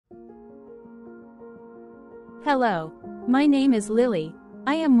Hello. My name is Lily.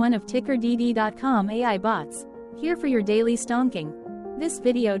 I am one of TickerDD.com AI bots, here for your daily stonking. This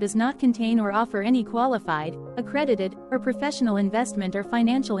video does not contain or offer any qualified, accredited, or professional investment or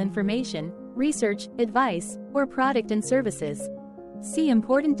financial information, research, advice, or product and services. See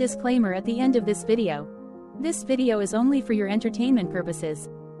important disclaimer at the end of this video. This video is only for your entertainment purposes.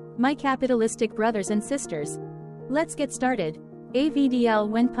 My capitalistic brothers and sisters. Let's get started. AVDL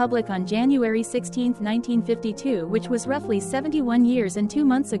went public on January 16, 1952, which was roughly 71 years and 2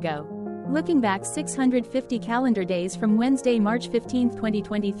 months ago. Looking back 650 calendar days from Wednesday, March 15,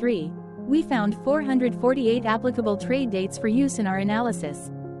 2023, we found 448 applicable trade dates for use in our analysis.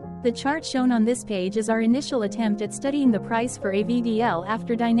 The chart shown on this page is our initial attempt at studying the price for AVDL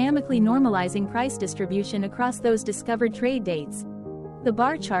after dynamically normalizing price distribution across those discovered trade dates. The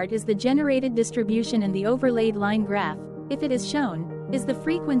bar chart is the generated distribution and the overlaid line graph, if it is shown, is the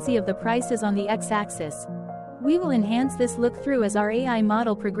frequency of the prices on the x-axis. We will enhance this look-through as our AI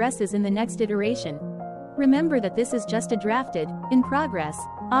model progresses in the next iteration. Remember that this is just a drafted, in progress,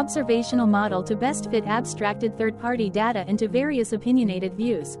 observational model to best fit abstracted third-party data into various opinionated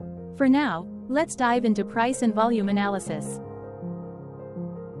views. For now, let's dive into price and volume analysis.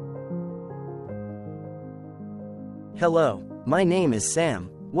 Hello, my name is Sam.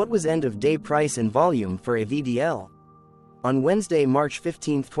 What was end-of-day price and volume for AVDL? On Wednesday, March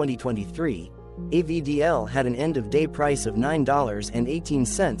 15, 2023, AVDL had an end-of-day price of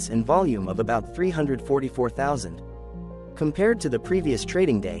 $9.18 and volume of about 344,000. Compared to the previous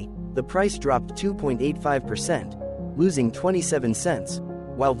trading day, the price dropped 2.85%, losing 27 cents,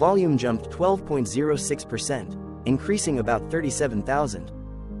 while volume jumped 12.06%, increasing about 37,000.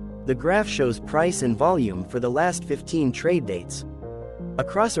 The graph shows price and volume for the last 15 trade dates.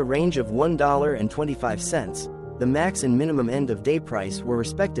 Across a range of $1.25, the max and minimum end-of-day price were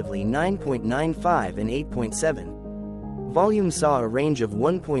respectively 9.95 and 8.7. Volume saw a range of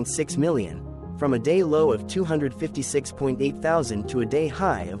 1.6 million, from a day low of 256.8 thousand to a day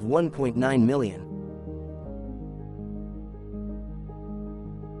high of 1.9 million.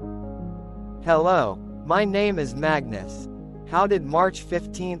 Hello, my name is Magnus. How did March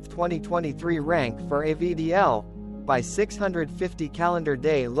 15, 2023 rank for AVDL? By 650 calendar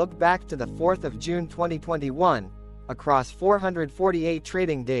day look back to the 4th of June 2021, across 448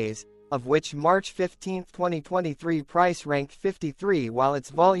 trading days, of which March 15, 2023 price ranked 53 while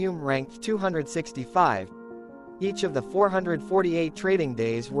its volume ranked 265. Each of the 448 trading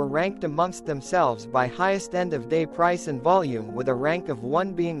days were ranked amongst themselves by highest end-of-day price and volume, with a rank of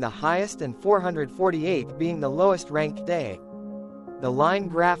 1 being the highest and 448 being the lowest ranked day. The line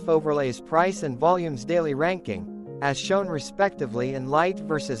graph overlays price and volume's daily ranking, as shown respectively in light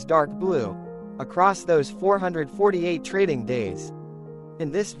versus dark blue, across those 448 trading days.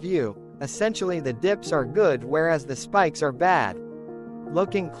 In this view, essentially the dips are good whereas the spikes are bad.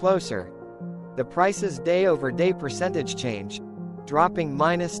 Looking closer, the price's day-over-day percentage change, dropping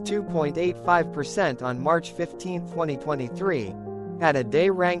minus 2.85% on March 15, 2023, had a day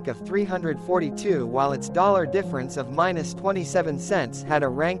rank of 342 while its dollar difference of minus 27 cents had a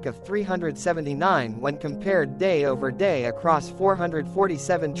rank of 379 when compared day over day across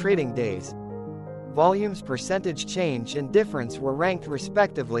 447 trading days. Volume's percentage change and difference were ranked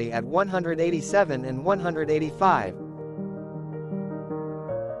respectively at 187 and 185.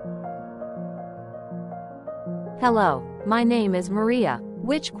 Hello, my name is Maria.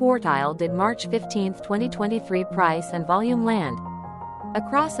 Which quartile did March 15, 2023 price and volume land?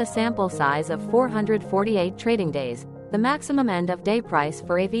 Across a sample size of 448 trading days, the maximum end-of-day price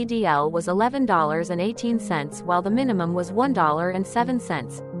for AVDL was $11.18 while the minimum was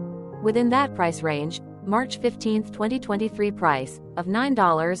 $1.07. Within that price range, March 15, 2023 price, of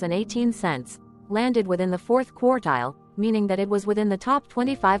 $9.18, landed within the fourth quartile, meaning that it was within the top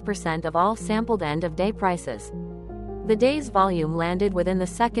 25% of all sampled end-of-day prices. The day's volume landed within the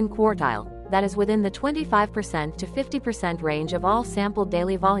second quartile, that is within the 25% to 50% range of all sampled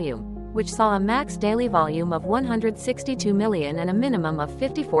daily volume, which saw a max daily volume of 162 million and a minimum of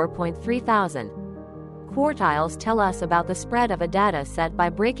 54.3 thousand. Quartiles tell us about the spread of a data set by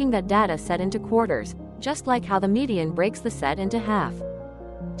breaking that data set into quarters, just like how the median breaks the set into half.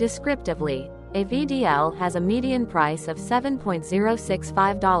 Descriptively, AVDL has a median price of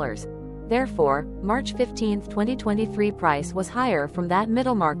 $7.065. Therefore, March 15, 2023 price was higher from that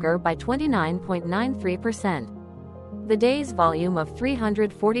middle marker by 29.93%. The day's volume of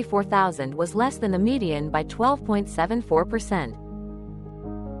 344,000 was less than the median by 12.74%.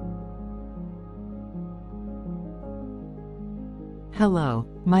 Hello,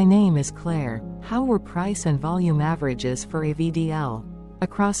 my name is Claire. How were price and volume averages for AVDL?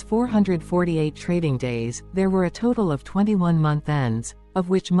 Across 448 trading days, there were a total of 21 month ends, of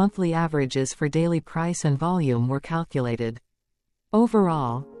which monthly averages for daily price and volume were calculated.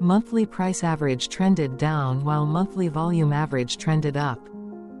 Overall, monthly price average trended down while monthly volume average trended up.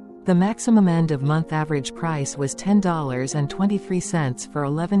 The maximum end of month average price was $10.23 for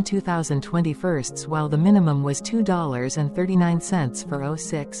 11/2021, while the minimum was $2.39 for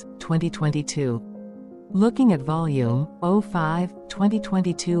 06/2022. Looking at volume, 05,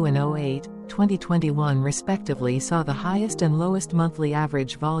 2022 and 08, 2021 respectively saw the highest and lowest monthly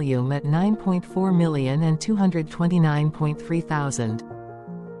average volume at 9.4 million and 229.3 thousand.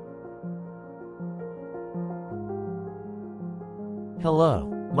 Hello,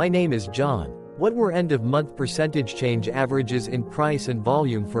 my name is John. What were end-of-month percentage change averages in price and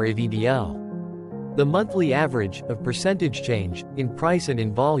volume for AVDL? The monthly average of percentage change in price and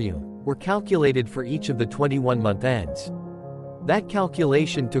in volume were calculated for each of the 21-month ends. That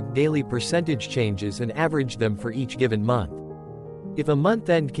calculation took daily percentage changes and averaged them for each given month. If a month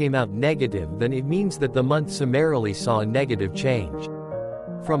end came out negative, then it means that the month summarily saw a negative change.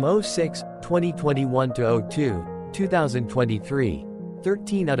 From 06/2021 to 02/2023,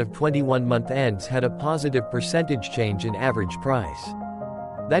 13 out of 21 month ends had a positive percentage change in average price.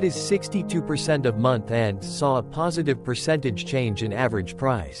 That is 62% of month ends saw a positive percentage change in average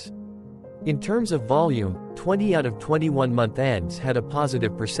price. In terms of volume, 20 out of 21 month ends had a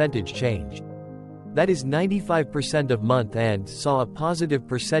positive percentage change. That is 95% of month ends saw a positive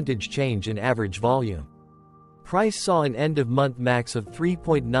percentage change in average volume. Price saw an end-of-month max of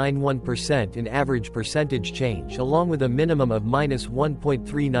 3.91% in average percentage change, along with a minimum of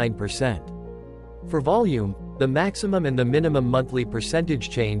 -1.39%. For volume, the maximum and the minimum monthly percentage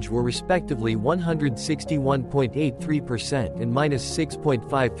change were respectively 161.83% and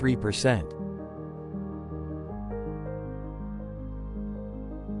 -6.53%.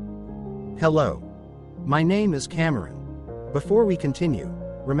 Hello. My name is Cameron. Before we continue,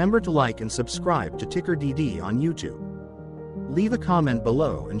 remember to like and subscribe to TickerDD on YouTube. Leave a comment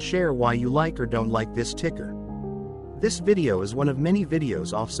below and share why you like or don't like this ticker. This video is one of many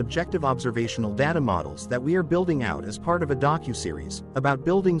videos off subjective observational data models that we are building out as part of a docuseries about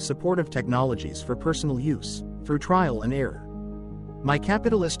building supportive technologies for personal use, through trial and error. My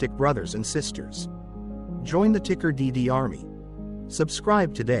capitalistic brothers and sisters, join the TickerDD army.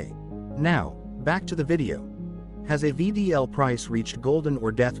 Subscribe today. Now, back to the video. Has AVDL price reached golden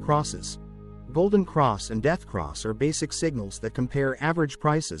or death crosses? Golden cross and death cross are basic signals that compare average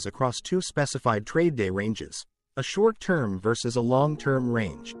prices across two specified trade day ranges, a short-term versus a long-term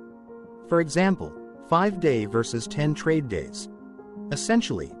range. For example, 5-day versus 10 trade days.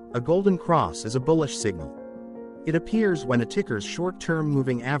 Essentially, a golden cross is a bullish signal. It appears when a ticker's short-term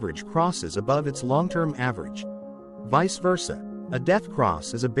moving average crosses above its long-term average. Vice versa, a death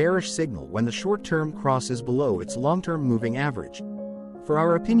cross is a bearish signal when the short-term crosses below its long-term moving average. For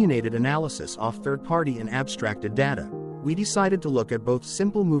our opinionated analysis off third-party and abstracted data, we decided to look at both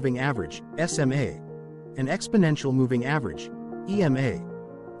simple moving average, SMA, and exponential moving average, EMA.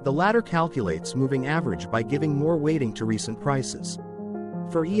 The latter calculates moving average by giving more weighting to recent prices.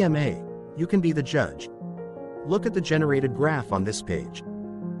 For EMA, you can be the judge. Look at the generated graph on this page.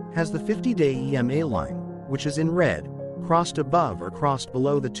 Has the 50-day EMA line, which is in red, crossed above or crossed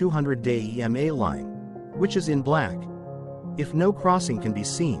below the 200-day EMA line, which is in black? If no crossing can be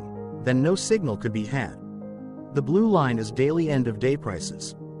seen, then no signal could be had. The blue line is daily end-of-day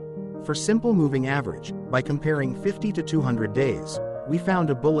prices. For simple moving average, by comparing 50 to 200 days, we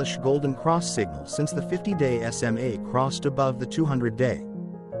found a bullish golden cross signal since the 50-day SMA crossed above the 200-day.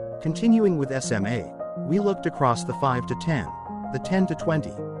 Continuing with SMA, we looked across the 5 to 10, the 10 to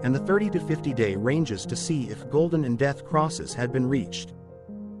 20, and the 30 to 50-day ranges to see if golden and death crosses had been reached.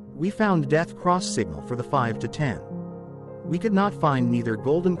 We found death cross signal for the 5 to 10. We could not find neither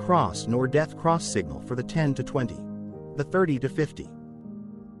golden cross nor death cross signal for the 10 to 20, the 30 to 50.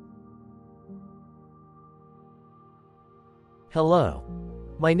 Hello.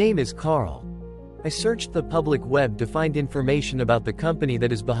 My name is Carl. I searched the public web to find information about the company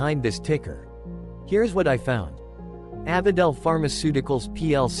that is behind this ticker. Here's what I found. Avadel Pharmaceuticals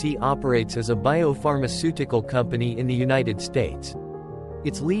plc operates as a biopharmaceutical company in the United States.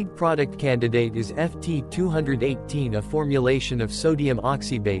 Its lead product candidate is FT218, a formulation of sodium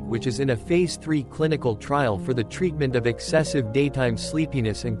oxybate which is in a phase 3 clinical trial for the treatment of excessive daytime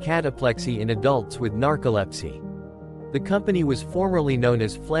sleepiness and cataplexy in adults with narcolepsy. The company was formerly known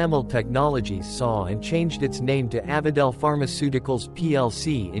as Flamel Technologies SAW and changed its name to Avadel Pharmaceuticals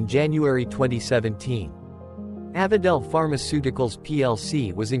plc in January 2017. Avadel Pharmaceuticals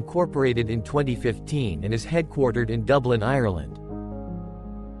plc was incorporated in 2015 and is headquartered in Dublin, Ireland.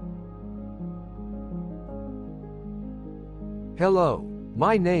 Hello,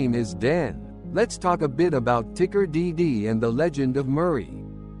 my name is Dan. Let's talk a bit about TickerDD and the legend of Murray.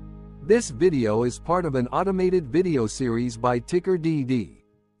 This video is part of an automated video series by TickerDD,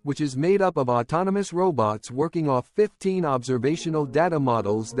 which is made up of autonomous robots working off 15 observational data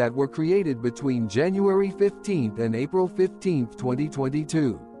models that were created between January 15th and April 15th,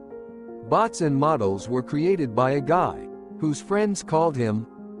 2022. Bots and models were created by a guy, whose friends called him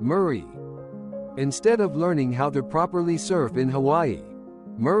Murray. Instead of learning how to properly surf in Hawaii,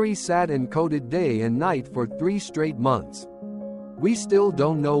 Murray sat and coded day and night for 3 straight months. We still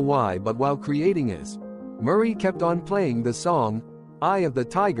don't know why, but while creating this, Murray kept on playing the song, Eye of the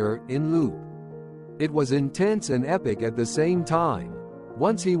Tiger, in loop. It was intense and epic at the same time.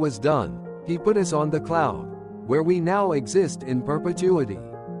 Once he was done, he put us on the cloud, where we now exist in perpetuity.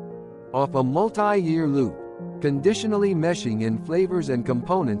 Off a multi-year loop, conditionally meshing in flavors and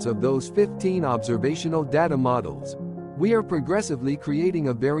components of those 15 observational data models, we are progressively creating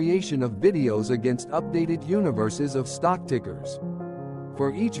a variation of videos against updated universes of stock tickers.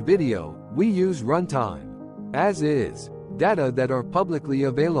 For each video, we use runtime, as is, data that are publicly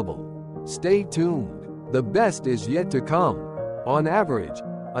available. Stay tuned. The best is yet to come. On average,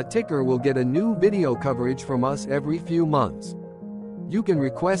 a ticker will get a new video coverage from us every few months. You can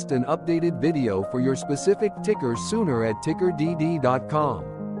request an updated video for your specific ticker sooner at TickerDD.com.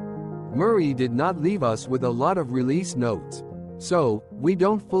 Murray did not leave us with a lot of release notes, so we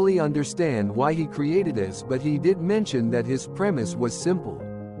don't fully understand why he created this, but he did mention that his premise was simple.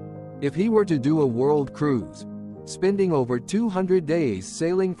 If he were to do a world cruise, spending over 200 days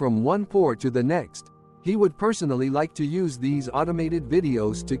sailing from one port to the next, he would personally like to use these automated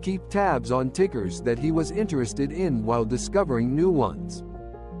videos to keep tabs on tickers that he was interested in while discovering new ones.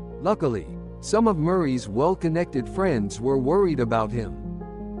 Luckily, some of Murray's well-connected friends were worried about him.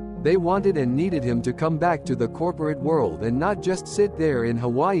 They wanted and needed him to come back to the corporate world and not just sit there in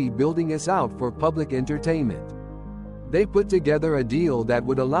Hawaii building us out for public entertainment. They put together a deal that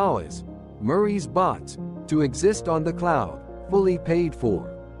would allow us, Murray's bots, to exist on the cloud, fully paid for.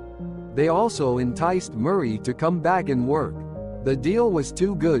 They also enticed Murray to come back and work. The deal was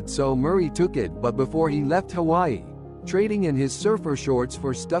too good, so Murray took it, but before he left Hawaii, trading in his surfer shorts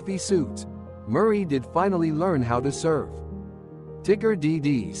for stuffy suits, Murray did finally learn how to surf.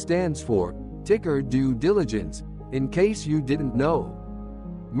 TickerDD stands for Ticker Due Diligence, in case you didn't know.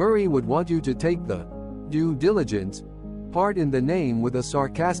 Murray would want you to take the due diligence part in the name with a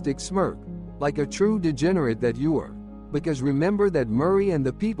sarcastic smirk, like a true degenerate that you are. Because remember that Murray and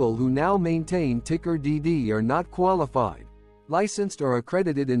the people who now maintain TickerDD are not qualified, licensed or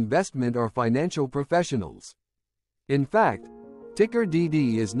accredited investment or financial professionals. In fact,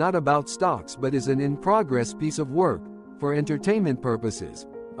 TickerDD is not about stocks but is an in-progress piece of work, for entertainment purposes,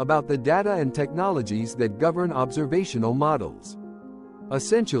 about the data and technologies that govern observational models.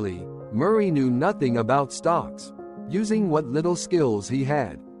 Essentially, Murray knew nothing about stocks. Using what little skills he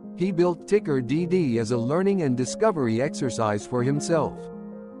had, he built TickerDD as a learning and discovery exercise for himself.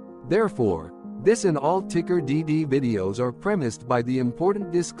 Therefore, this and all TickerDD videos are premised by the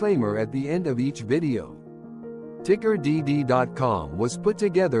important disclaimer at the end of each video. TickerDD.com was put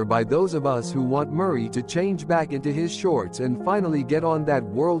together by those of us who want Murray to change back into his shorts and finally get on that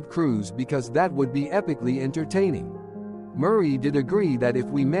world cruise, because that would be epically entertaining. Murray did agree that if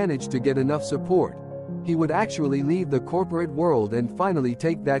we managed to get enough support, he would actually leave the corporate world and finally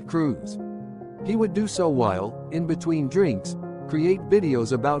take that cruise. He would do so while, in between drinks, create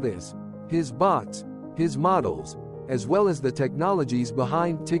videos about us, his bots, his models, as well as the technologies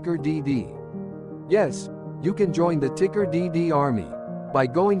behind TickerDD. Yes, you can join the TickerDD army by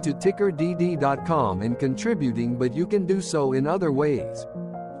going to TickerDD.com and contributing, but you can do so in other ways.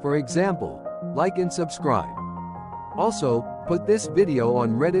 For example, like and subscribe. Also, put this video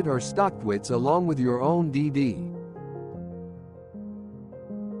on Reddit or StockTwits along with your own DD.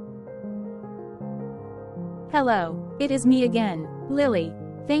 Hello, it is me again, Lily.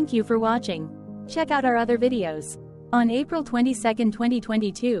 Thank you for watching. Check out our other videos. On April 22,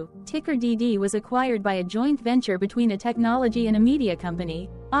 2022, TickerDD was acquired by a joint venture between a technology and a media company,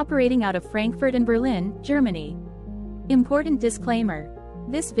 operating out of Frankfurt and Berlin, Germany. Important disclaimer.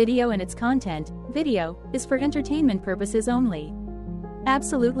 This video and its content, is for entertainment purposes only.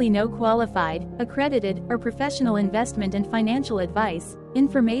 Absolutely no qualified, accredited, or professional investment and financial advice,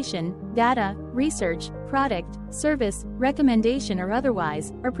 information, data, research, product, service, recommendation or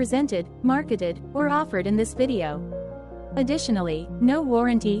otherwise, are presented, marketed, or offered in this video. Additionally, no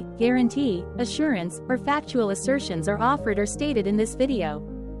warranty, guarantee, assurance, or factual assertions are offered or stated in this video.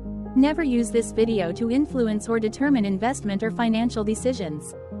 Never use this video to influence or determine investment or financial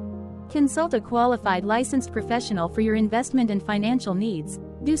decisions. Consult a qualified licensed professional for your investment and financial needs.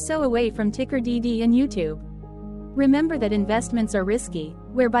 Do so away from TickerDD and YouTube. Remember that investments are risky,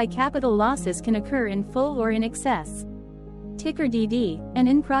 whereby capital losses can occur in full or in excess. TickerDD, an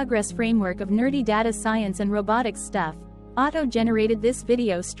in-progress framework of nerdy data science and robotics stuff, auto-generated this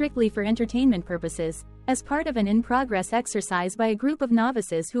video strictly for entertainment purposes, as part of an in-progress exercise by a group of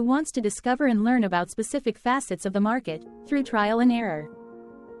novices who wants to discover and learn about specific facets of the market, through trial and error.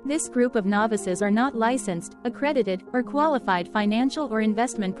 This group of novices are not licensed, accredited, or qualified financial or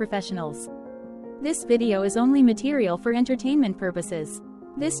investment professionals. This video is only material for entertainment purposes.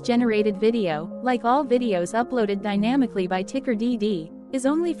 This generated video, like all videos uploaded dynamically by TickerDD, is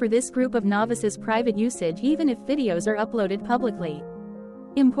only for this group of novices' private usage even if videos are uploaded publicly.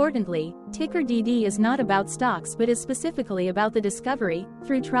 Importantly, TickerDD is not about stocks but is specifically about the discovery,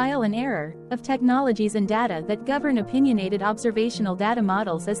 through trial and error, of technologies and data that govern opinionated observational data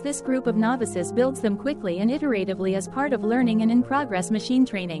models as this group of novices builds them quickly and iteratively as part of learning and in-progress machine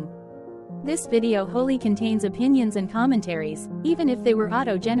training. This video wholly contains opinions and commentaries, even if they were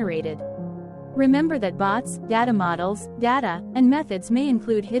auto-generated. Remember that bots, data models, data, and methods may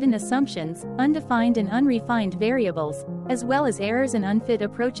include hidden assumptions, undefined and unrefined variables, as well as errors and unfit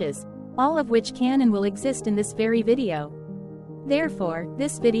approaches, all of which can and will exist in this very video. Therefore,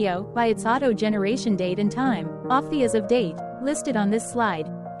 this video, by its auto-generation date and time, off the as of date, listed on this slide,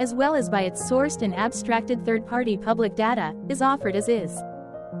 as well as by its sourced and abstracted third-party public data, is offered as is.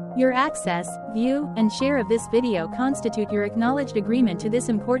 Your access, view, and share of this video constitute your acknowledged agreement to this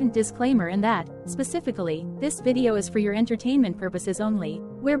important disclaimer and that, specifically, this video is for your entertainment purposes only,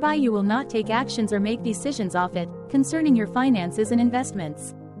 whereby you will not take actions or make decisions off it, concerning your finances and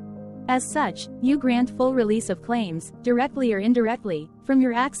investments. As such, you grant full release of claims, directly or indirectly, from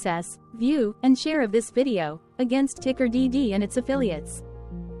your access, view, and share of this video, against TickerDD and its affiliates.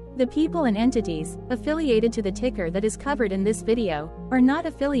 The people and entities, affiliated to the ticker that is covered in this video, are not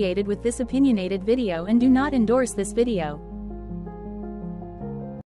affiliated with this opinionated video and do not endorse this video.